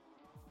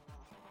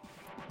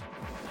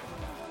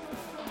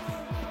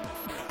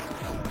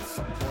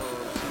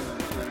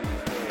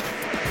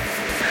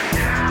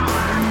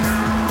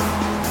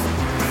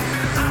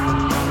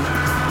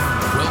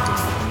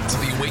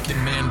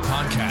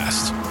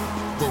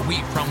podcast, where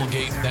we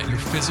promulgate that your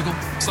physical,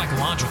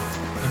 psychological,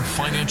 and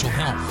financial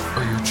health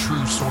are your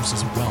true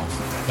sources of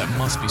wealth that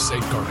must be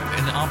safeguarded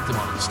and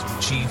optimized to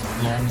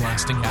achieve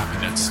long-lasting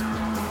happiness.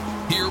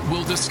 Here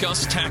we'll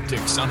discuss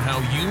tactics on how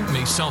you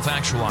may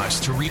self-actualize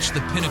to reach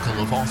the pinnacle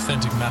of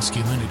authentic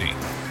masculinity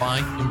by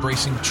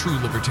embracing true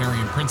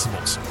libertarian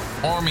principles,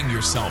 arming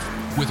yourself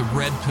with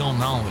red pill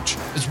knowledge,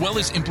 as well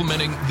as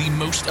implementing the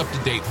most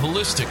up-to-date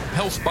holistic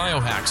health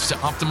biohacks to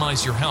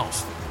optimize your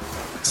health.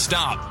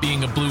 Stop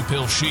being a blue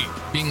pill sheep,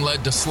 being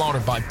led to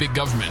slaughter by big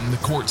government and the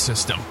court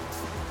system.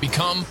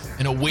 Become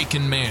an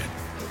awakened man.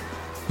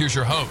 Here's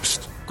your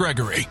host,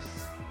 Gregory.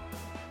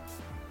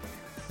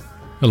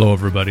 Hello,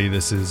 everybody.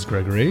 This is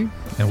Gregory,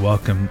 and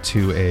welcome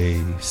to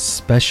a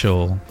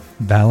special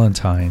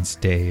Valentine's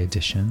Day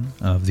edition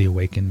of The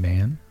Awakened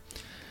Man.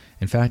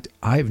 In fact,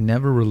 I've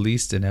never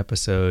released an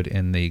episode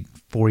in the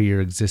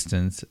 4-year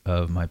existence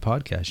of my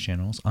podcast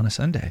channels on a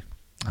Sunday.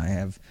 I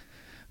have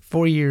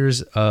 4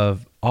 years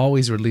of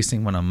always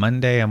releasing one on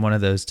Monday. I'm one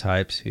of those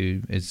types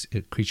who is a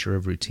creature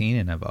of routine,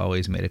 and I've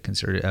always made a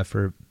concerted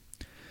effort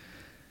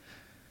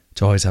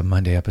to always have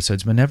Monday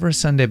episodes, but never a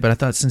Sunday. But I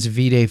thought since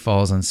V-Day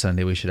falls on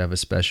Sunday, we should have a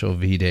special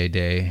V-Day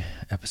Day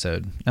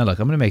episode. Now, look,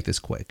 I'm going to make this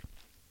quick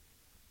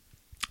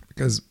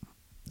because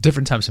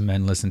different types of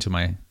men listen to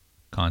my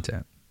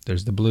content.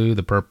 There's the blue,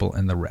 the purple,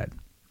 and the red.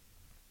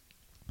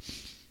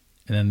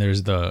 And then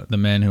there's the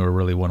men who are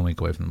really 1 week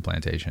away from the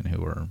plantation,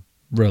 who are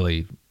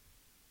really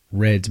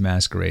reds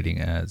masquerading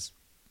as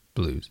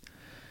blues.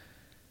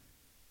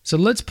 So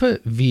let's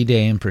put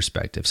V-Day in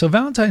perspective. So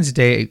Valentine's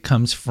Day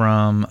comes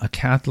from a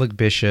Catholic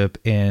bishop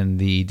in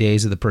the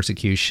days of the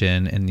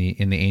persecution in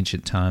the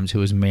ancient times who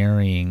was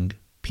marrying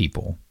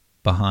people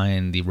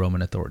behind the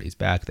Roman authorities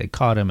back. They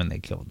caught him and they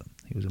killed him.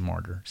 He was a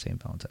martyr,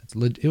 St. Valentine's.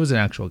 It was an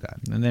actual guy.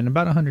 And then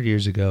about 100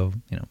 years ago,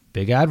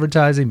 big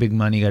advertising, big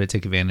money, you got to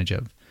take advantage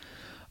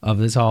of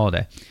this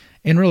holiday.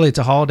 And really, it's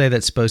a holiday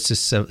that's supposed to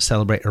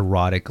celebrate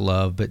erotic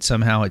love, but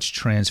somehow it's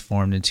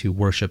transformed into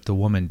Worship the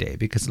Woman Day.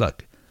 Because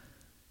look,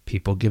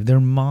 people give their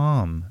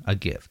mom a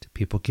gift.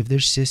 People give their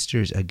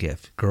sisters a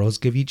gift. Girls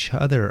give each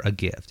other a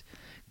gift.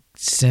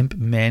 Simp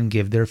men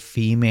give their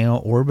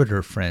female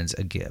orbiter friends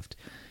a gift.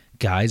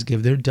 Guys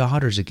give their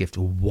daughters a gift.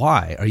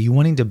 Why? Are you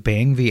wanting to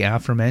bang the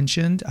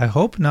aforementioned? I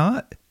hope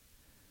not.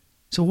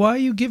 So why are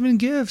you giving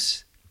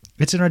gifts?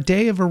 It's a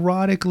day of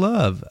erotic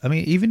love. I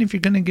mean, even if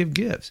you're going to give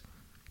gifts.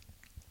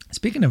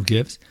 Speaking of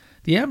gifts,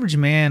 the average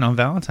man on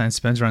Valentine's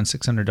spends around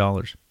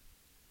 $600.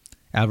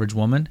 Average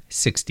woman,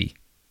 $60.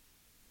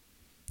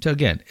 So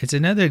again, it's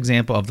another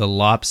example of the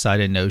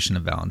lopsided notion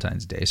of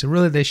Valentine's Day. So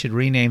really, they should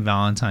rename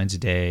Valentine's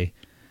Day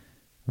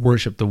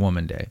Worship the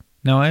Woman Day.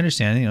 Now, I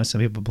understand, some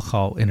people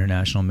call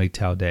International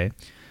MGTOW Day,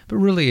 but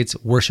really it's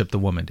Worship the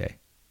Woman Day.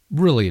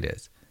 Really it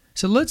is.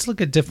 So let's look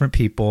at different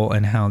people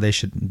and how the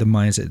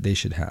mindset they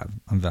should have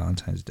on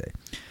Valentine's Day.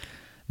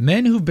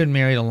 Men who've been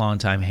married a long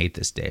time hate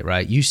this day,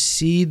 right? You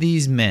see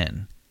these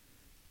men,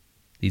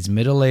 these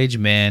middle-aged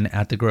men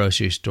at the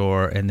grocery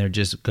store, and they're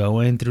just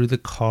going through the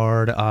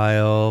card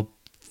aisle,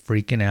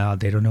 freaking out.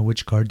 They don't know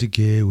which card to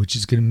get, which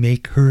is going to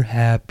make her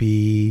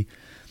happy.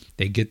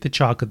 They get the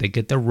chocolate, they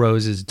get the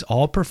roses. It's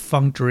all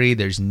perfunctory.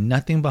 There's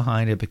nothing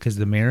behind it because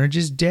the marriage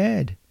is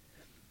dead.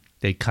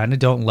 They kind of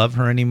don't love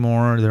her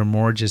anymore. They're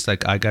more just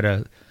like, I got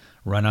to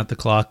run out the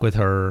clock with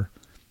her.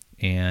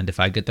 And if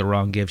I get the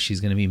wrong gift,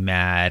 she's going to be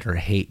mad or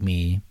hate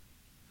me.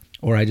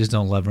 Or I just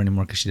don't love her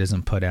anymore because she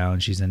doesn't put out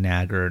and she's a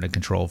nagger and a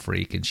control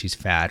freak and she's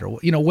fat or,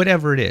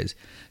 whatever it is.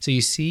 So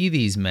you see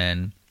these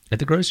men at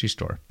the grocery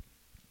store,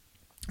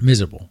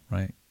 miserable,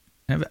 right?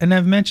 And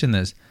I've mentioned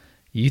this.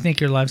 You think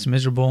your life's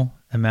miserable?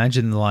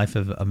 Imagine the life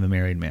of a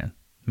married man.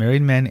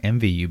 Married men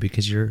envy you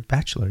because you're a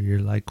bachelor. You're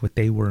like what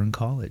they were in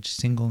college,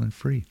 single and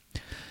free.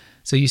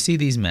 So you see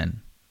these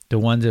men, the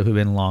ones who've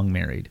been long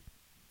married.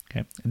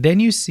 Okay. Then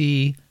you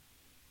see,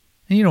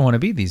 and you don't want to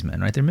be these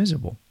men, right? They're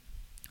miserable.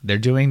 They're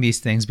doing these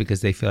things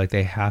because they feel like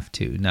they have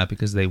to, not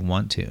because they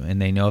want to.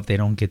 And they know if they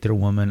don't get their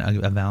woman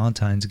a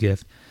Valentine's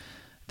gift,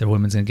 their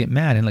woman's going to get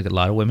mad. And like a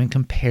lot of women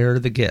compare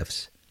the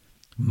gifts.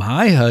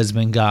 My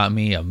husband got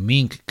me a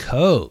mink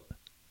coat.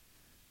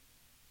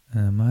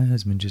 My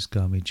husband just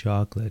got me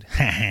chocolate.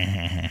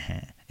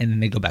 And then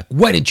they go back,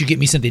 why didn't you get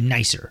me something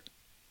nicer?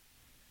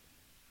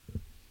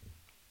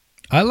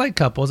 I like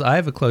couples. I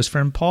have a close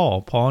friend,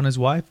 Paul. Paul and his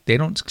wife, they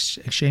don't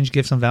exchange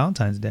gifts on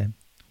Valentine's Day.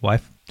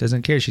 Wife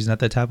doesn't care. She's not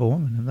that type of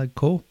woman. I'm like,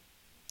 cool.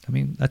 I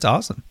mean, that's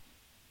awesome.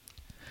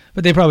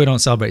 But they probably don't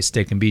celebrate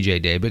Steak and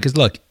BJ Day because,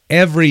 look,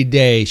 every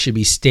day should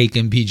be Steak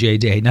and BJ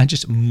Day, not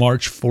just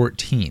March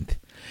 14th.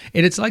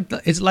 And it's like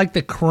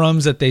the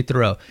crumbs that they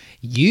throw.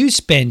 You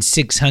spend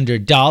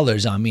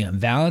 $600 on me on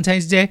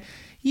Valentine's Day?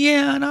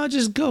 Yeah, and I'll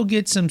just go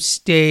get some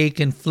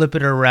steak and flip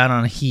it around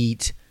on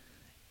heat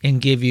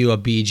and give you a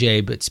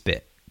BJ but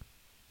spit.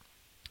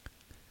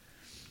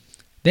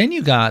 Then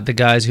you got the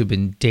guys who've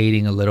been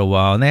dating a little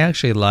while and they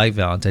actually like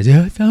Valentine's Day.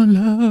 I found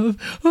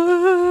love.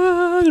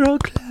 Oh, they're all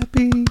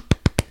clapping.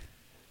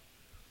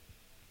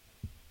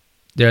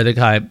 They're the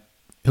guy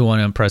who want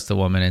to impress the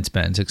woman and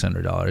spend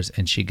 $600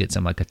 and she gets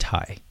him like a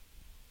tie.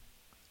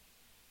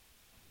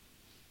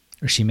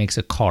 or she makes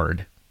a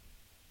card.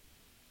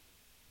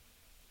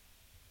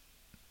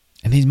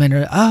 And these men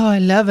are, oh, I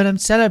love it. I'm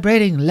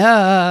celebrating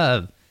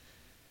love.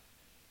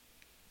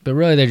 But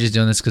really, they're just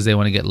doing this because they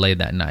want to get laid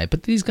that night.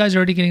 But these guys are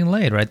already getting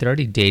laid, right? They're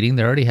already dating.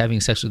 They're already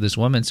having sex with this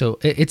woman. So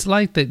it's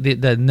like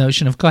the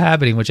notion of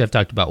cohabiting, which I've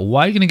talked about.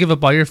 Why are you going to give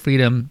up all your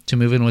freedom to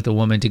move in with a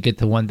woman to get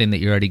the one thing that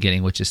you're already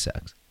getting, which is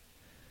sex?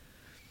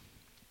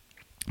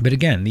 But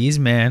again, these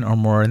men are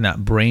more in that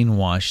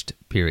brainwashed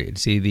period.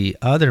 See, the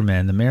other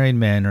men, the married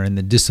men, are in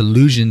the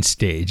disillusioned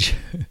stage.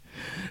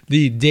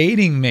 The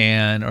dating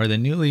man or the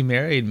newly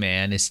married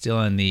man is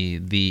still in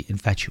the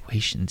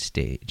infatuation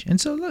stage.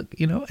 And so look,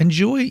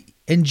 enjoy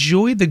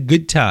the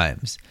good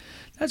times.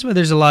 That's why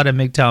there's a lot of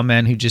MGTOW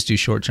men who just do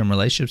short-term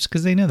relationships,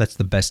 because they know that's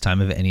the best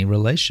time of any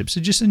relationship. So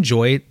just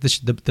enjoy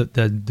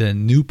the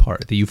new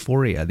part, the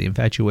euphoria, the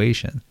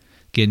infatuation,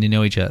 getting to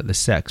know each other, the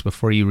sex,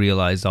 before you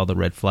realize all the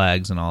red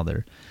flags and all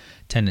their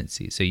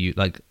tendencies. So you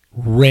like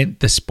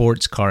rent the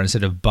sports car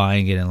instead of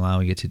buying it and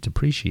allowing it to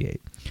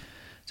depreciate.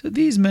 So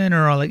these men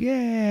are all like,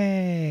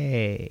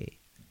 yay.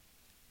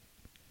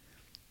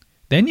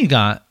 Then you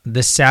got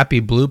the sappy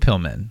blue pill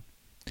men.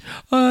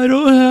 I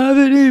don't have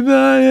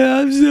anybody.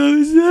 I'm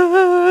so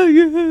sad.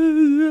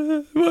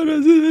 Why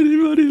doesn't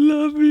anybody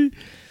love me?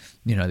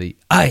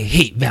 I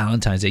hate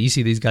Valentine's Day. You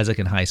see these guys like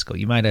in high school.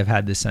 You might have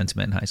had this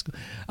sentiment in high school.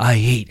 I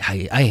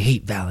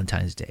hate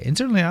Valentine's Day. And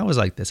certainly I was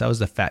like this. I was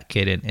the fat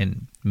kid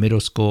in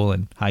middle school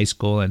and high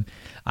school. And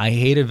I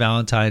hated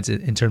Valentine's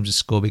in terms of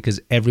school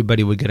because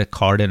everybody would get a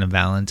card and a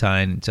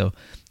Valentine. And so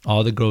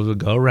all the girls would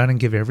go around and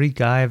give every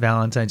guy a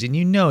Valentine's. And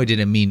it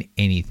didn't mean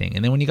anything.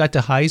 And then when you got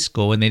to high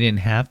school and they didn't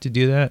have to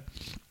do that,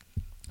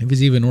 it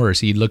was even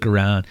worse. You'd look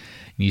around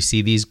and you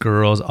see these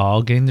girls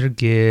all getting their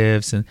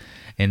gifts and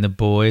the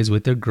boys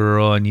with their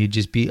girl, and you'd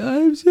just be,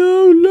 I'm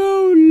so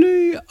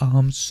lonely,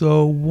 I'm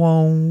so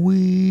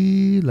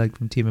lonely, like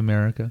from Team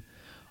America.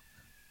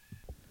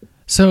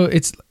 So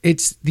it's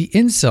the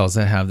incels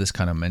that have this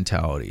kind of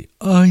mentality.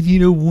 I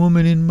need a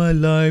woman in my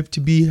life to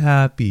be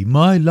happy.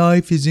 My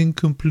life is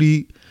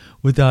incomplete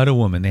without a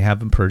woman. They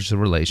haven't purged the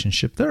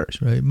relationship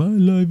thirst, right? My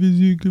life is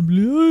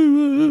incomplete.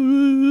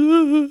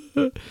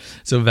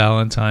 So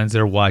Valentine's,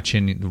 they're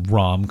watching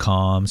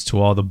rom-coms,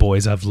 To All the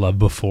Boys I've Loved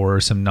Before,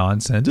 or some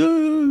nonsense.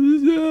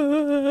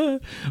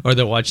 Or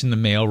they're watching the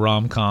male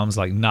rom-coms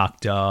like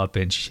Knocked Up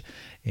and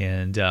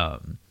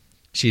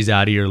She's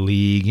Out of Your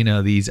League.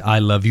 These I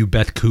Love You,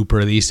 Beth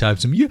Cooper, these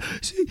types of,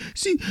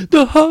 see,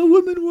 the hot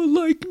woman will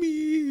like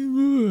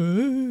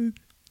me.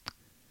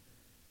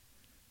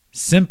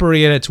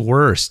 Simpery at its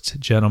worst,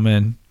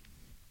 gentlemen.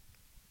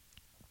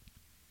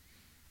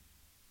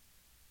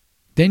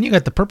 Then you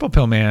got the purple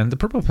pill man. The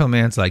purple pill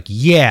man's like,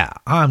 yeah,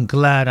 I'm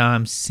glad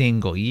I'm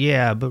single.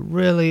 Yeah, but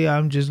really,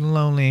 I'm just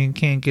lonely and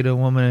can't get a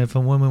woman. If a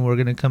woman were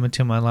going to come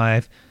into my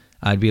life,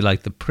 I'd be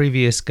like the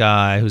previous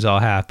guy who's all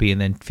happy.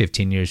 And then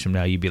 15 years from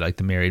now, you'd be like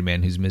the married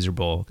man who's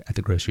miserable at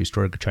the grocery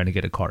store trying to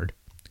get a card.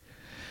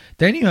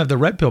 Then you have the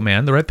red pill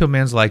man. The red pill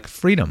man's like,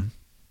 freedom.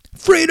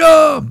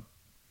 Freedom!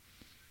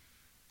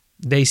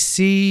 They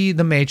see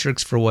the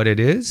Matrix for what it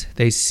is.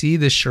 They see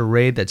the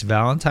charade that's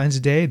Valentine's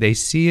Day. They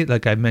see it,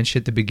 like I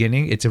mentioned at the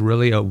beginning, it's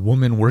really a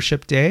woman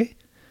worship day.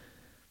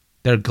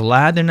 They're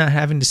glad they're not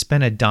having to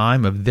spend a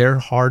dime of their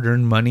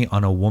hard-earned money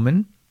on a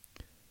woman.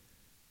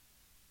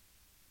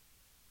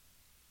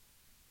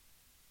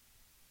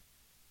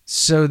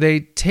 So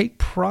they take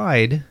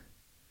pride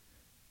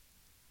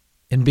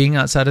in being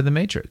outside of the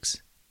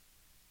Matrix.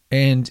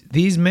 And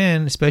these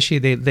men, especially,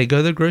 they go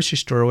to the grocery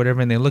store or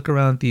whatever, and they look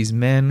around at these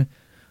men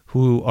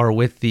who are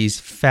with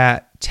these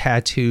fat,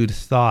 tattooed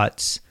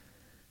thoughts.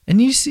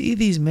 And you see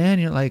these men,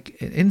 you're like,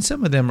 and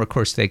some of them, of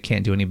course, they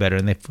can't do any better.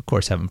 And they, of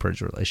course, haven't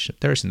purged a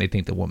relationship thirst, and they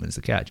think the woman's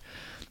the catch.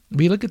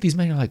 But you look at these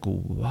men, you're like,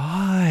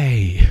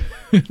 why?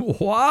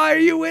 Why are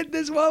you with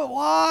this woman?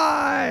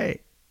 Why?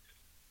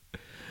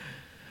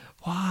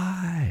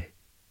 Why?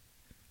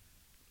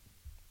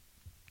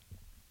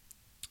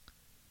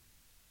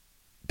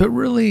 But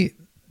really,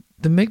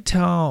 the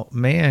MGTOW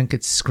man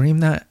could scream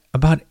that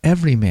about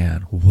every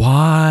man.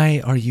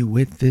 Why are you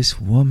with this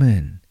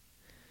woman?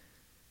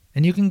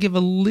 And you can give a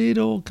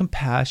little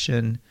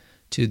compassion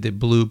to the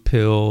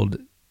blue-pilled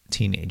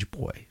teenage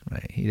boy,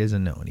 right? He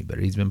doesn't know any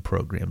better. He's been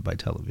programmed by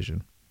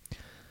television.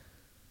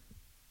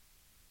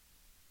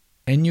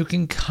 And you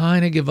can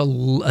kind of give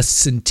a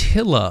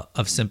scintilla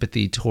of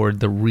sympathy toward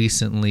the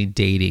recently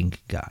dating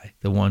guy,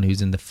 the one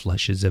who's in the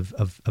flushes of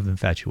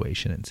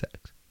infatuation and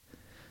sex.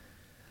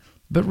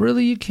 But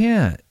really, you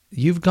can't.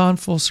 You've gone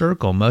full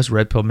circle. Most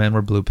red pill men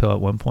were blue pill at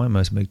one point.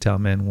 Most MGTOW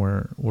men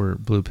were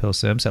blue pill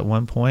simps at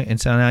one point. And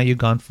so now you've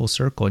gone full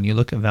circle. And you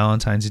look at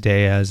Valentine's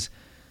Day as,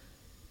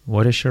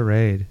 what a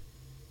charade.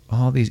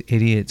 All these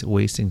idiots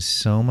wasting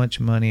so much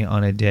money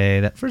on a day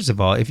that, first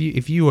of all, if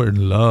you are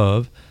in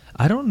love,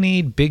 I don't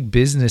need big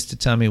business to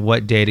tell me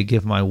what day to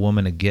give my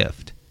woman a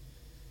gift.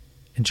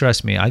 And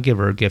trust me, I give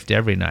her a gift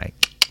every night.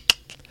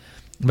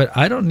 But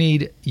I don't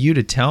need you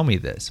to tell me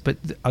this. But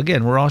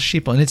again, we're all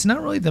sheeple. And it's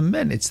not really the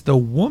men, it's the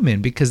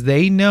woman, because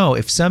they know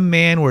if some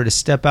man were to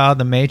step out of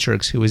the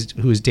matrix who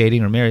is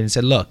dating or married and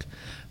said, look,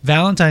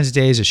 Valentine's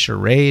Day is a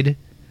charade.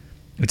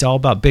 It's all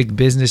about big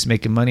business,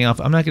 making money off.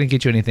 I'm not going to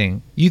get you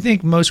anything. You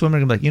think most women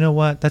are going to be like, you know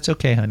what? That's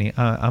okay, honey.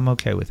 I'm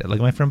okay with it. Like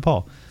my friend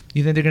Paul.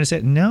 You think they're going to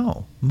say,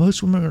 no.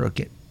 Most women are going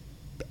to get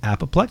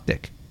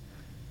apoplectic.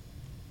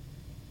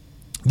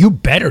 You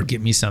better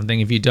get me something.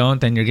 If you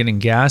don't, then you're getting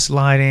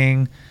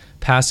gaslighting,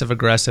 passive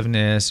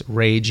aggressiveness,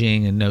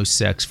 raging, and no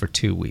sex for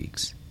 2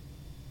 weeks.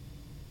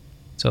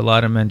 So a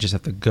lot of men just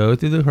have to go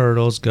through the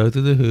hurdles, go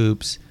through the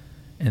hoops,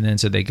 and then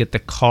so they get the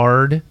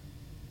card,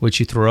 which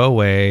you throw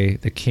away,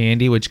 the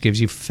candy, which gives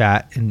you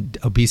fat and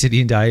obesity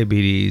and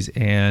diabetes,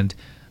 and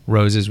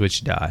roses,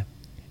 which die.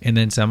 And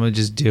then some will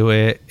just do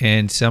it,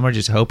 and some are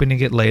just hoping to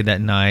get laid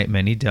that night.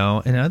 Many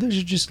don't, and others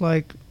are just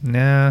like,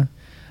 nah,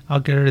 I'll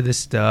get her this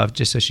stuff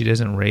just so she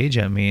doesn't rage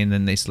at me, and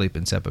then they sleep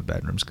in separate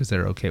bedrooms because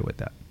they're okay with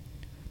that.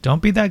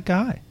 Don't be that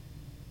guy.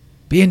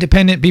 Be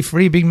independent, be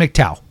free, be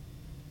MGTOW.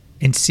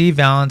 And see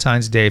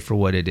Valentine's Day for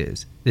what it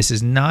is. This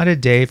is not a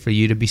day for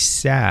you to be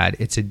sad.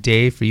 It's a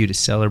day for you to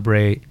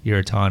celebrate your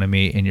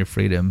autonomy and your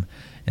freedom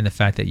and the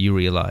fact that you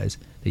realize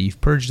that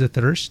you've purged the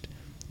thirst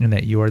and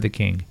that you are the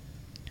king.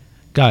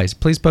 Guys,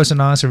 please post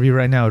an honest review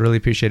right now. I'd really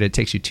appreciate it. It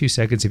takes you 2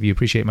 seconds if you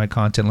appreciate my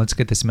content. Let's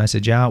get this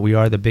message out. We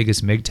are the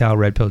biggest MGTOW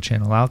Red Pill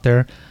channel out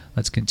there.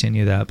 Let's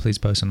continue that. Please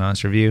post an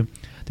honest review.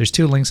 There's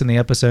 2 links in the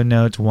episode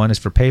notes. One is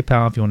for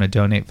PayPal if you want to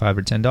donate $5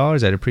 or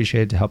 $10. I'd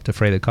appreciate it to help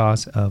defray the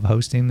cost of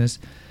hosting this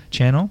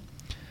channel.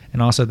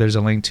 And also there's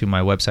a link to my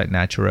website,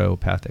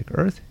 Naturopathic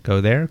Earth. Go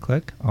there,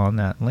 click on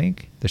that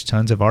link. There's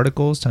tons of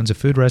articles, tons of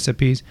food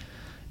recipes,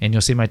 and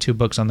you'll see my 2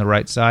 books on the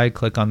right side.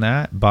 Click on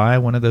that. Buy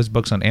one of those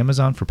books on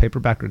Amazon for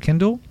paperback or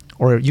Kindle,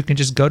 or you can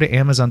just go to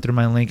Amazon through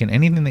my link, and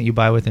anything that you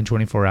buy within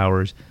 24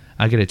 hours,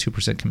 I get a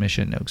 2%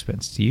 commission, no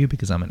expense to you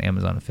because I'm an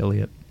Amazon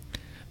affiliate.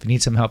 If you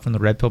need some help from the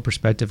Red Pill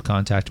perspective,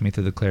 contact me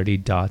through the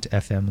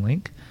clarity.fm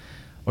link,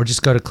 or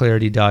just go to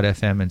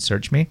clarity.fm and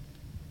search me.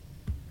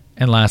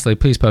 And lastly,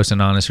 please post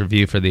an honest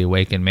review for The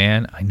Awakened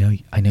Man. I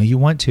know you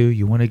want to.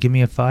 You want to give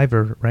me a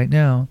 $5 right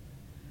now.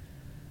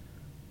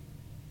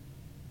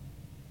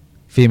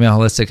 Female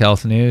Holistic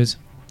Health News.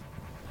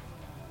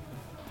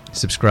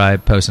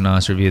 Subscribe, post an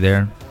honest review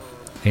there.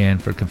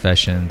 And for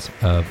Confessions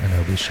of an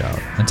Obese Child.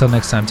 Until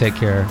next time, take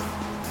care.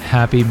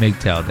 Happy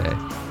MGTOW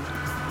Day.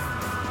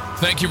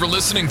 Thank you for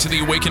listening to the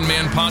Awakened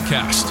Man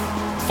podcast.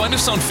 Find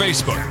us on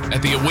Facebook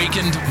at the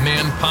Awakened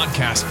Man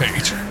podcast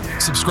page.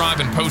 Subscribe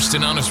and post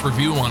an honest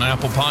review on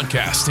Apple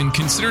Podcasts, and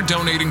consider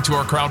donating to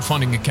our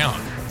crowdfunding account.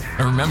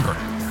 And remember,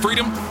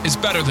 freedom is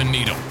better than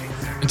needle.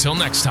 Until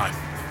next time.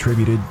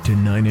 Attributed to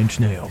 9 Inch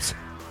Nails.